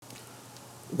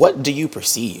What do you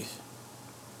perceive?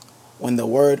 When the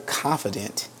word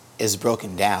confident is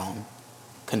broken down,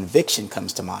 conviction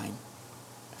comes to mind,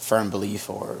 firm belief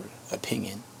or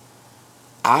opinion.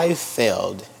 I've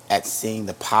failed at seeing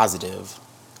the positive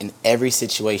in every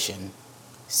situation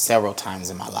several times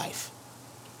in my life.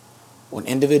 When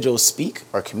individuals speak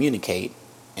or communicate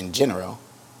in general,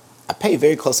 I pay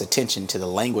very close attention to the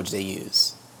language they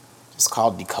use. It's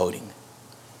called decoding.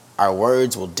 Our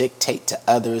words will dictate to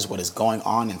others what is going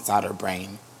on inside our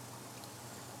brain.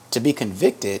 To be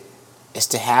convicted is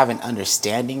to have an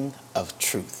understanding of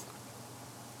truth.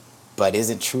 But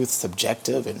isn't truth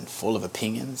subjective and full of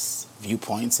opinions,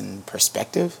 viewpoints, and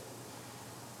perspective?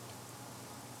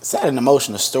 It's not an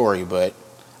emotional story, but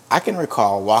I can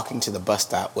recall walking to the bus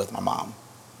stop with my mom.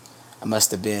 I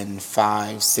must have been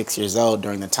 5, 6 years old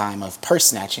during the time of purse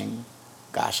snatching.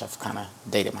 Gosh, I've kind of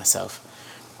dated myself.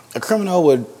 A criminal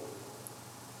would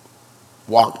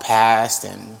walk past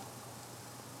and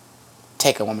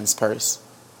take a woman's purse.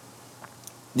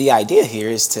 The idea here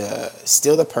is to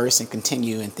steal the purse and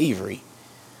continue in thievery.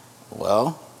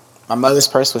 Well, my mother's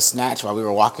purse was snatched while we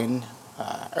were walking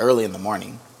early in the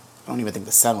morning. I don't even think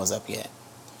the sun was up yet.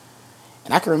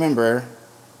 And I can remember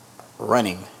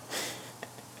running.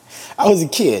 I was a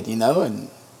kid, and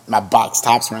my box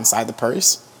tops were inside the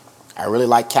purse. I really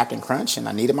liked Captain Crunch, and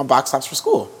I needed my box tops for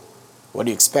school. What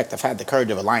do you expect? I've had the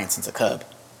courage of a lion since a cub.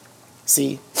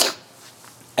 See,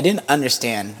 I didn't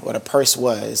understand what a purse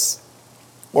was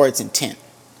or its intent.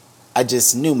 I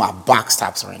just knew my box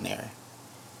tops were in there.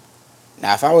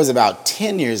 Now, if I was about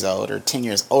 10 years old or 10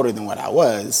 years older than what I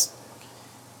was,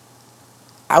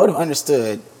 I would have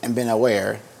understood and been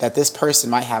aware that this person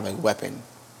might have a weapon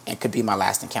and could be my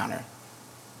last encounter.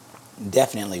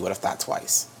 Definitely would have thought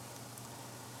twice.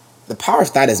 The power of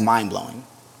thought is mind-blowing.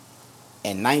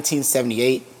 In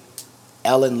 1978,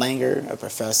 Ellen Langer, a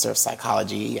professor of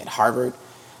psychology at Harvard,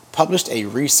 published a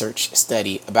research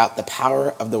study about the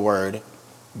power of the word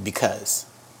because.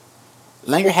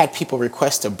 Langer had people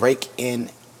request to break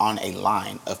in on a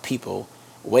line of people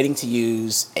waiting to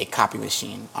use a copy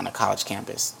machine on a college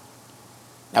campus.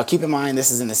 Now keep in mind, this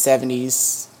is in the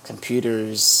 70s.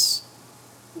 Computers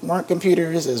weren't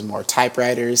computers. It was more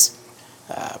typewriters,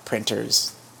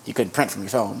 printers. You couldn't print from your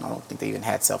phone. I don't think they even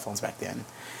had cell phones back then.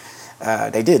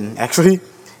 They didn't, actually.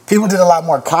 People did a lot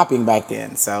more copying back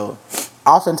then. So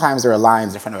oftentimes there were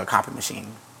lines in front of a copy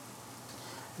machine.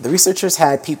 The researchers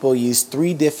had people use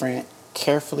 3 different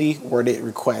carefully worded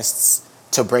requests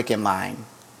to break in line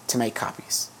to make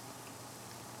copies.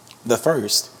 The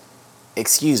first,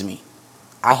 excuse me,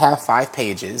 I have 5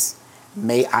 pages.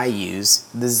 May I use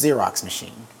the Xerox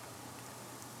machine?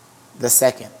 The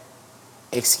second,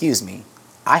 excuse me,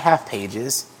 I have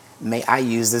pages. May I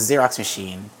use the Xerox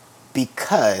machine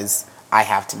because I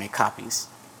have to make copies?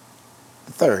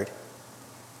 The third,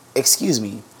 excuse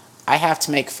me, I have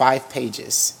to make 5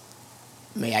 pages.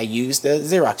 May I use the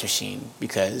Xerox machine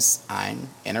because I'm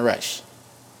in a rush?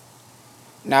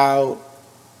 Now,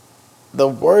 the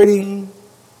wording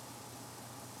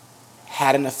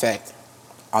had an effect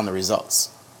on the results.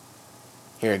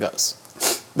 Here it goes.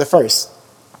 The first,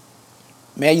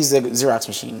 may I use the Xerox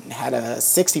machine, had a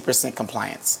 60%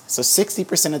 compliance. So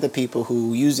 60% of the people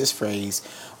who used this phrase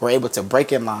were able to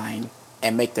break in line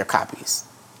and make their copies.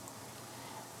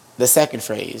 The second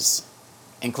phrase,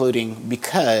 including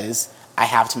because I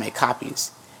have to make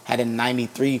copies, had a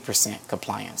 93%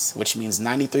 compliance, which means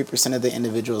 93% of the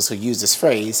individuals who used this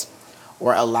phrase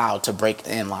were allowed to break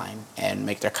in line and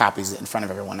make their copies in front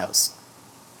of everyone else.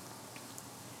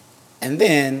 And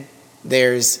then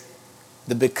there's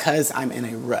the because I'm in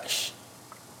a rush.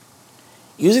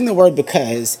 Using the word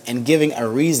because and giving a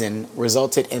reason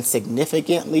resulted in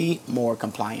significantly more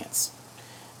compliance.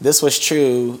 This was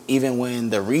true even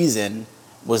when the reason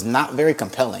was not very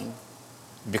compelling,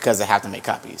 because I have to make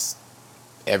copies.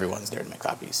 Everyone's there to make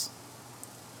copies.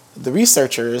 The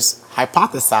researchers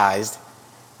hypothesized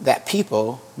that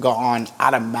people go on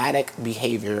automatic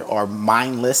behavior or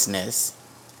mindlessness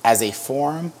as a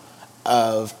form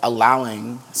of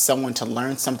allowing someone to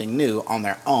learn something new on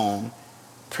their own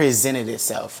presented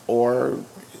itself, or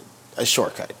a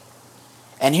shortcut.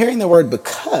 And hearing the word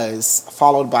because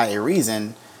followed by a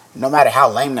reason, no matter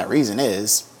how lame that reason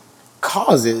is,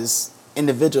 causes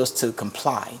individuals to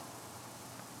comply.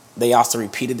 They also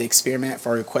repeated the experiment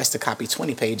for a request to copy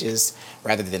 20 pages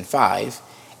rather than 5.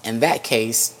 In that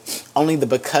case, only the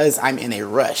because I'm in a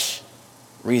rush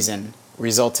reason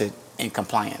resulted in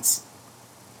compliance.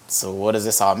 So what does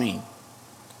this all mean?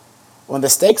 When the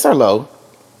stakes are low,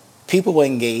 people will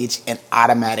engage in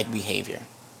automatic behavior.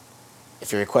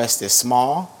 If your request is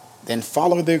small, then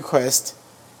follow the request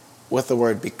with the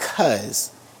word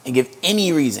because and give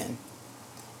any reason.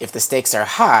 If the stakes are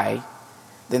high,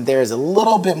 then there is a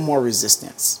little bit more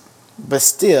resistance, but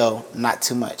still not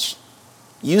too much.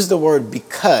 Use the word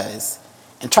because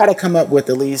and try to come up with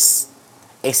at least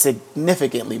a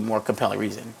significantly more compelling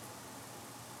reason.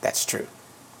 That's true.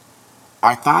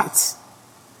 Our thoughts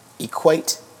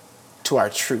equate to our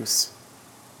truths,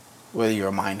 whether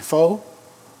you're mindful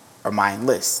or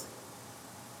mindless.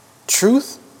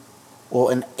 Truth will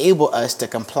enable us to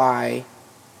comply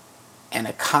and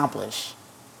accomplish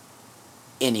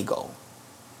any goal.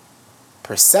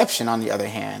 Perception, on the other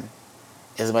hand,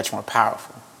 is much more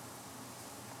powerful.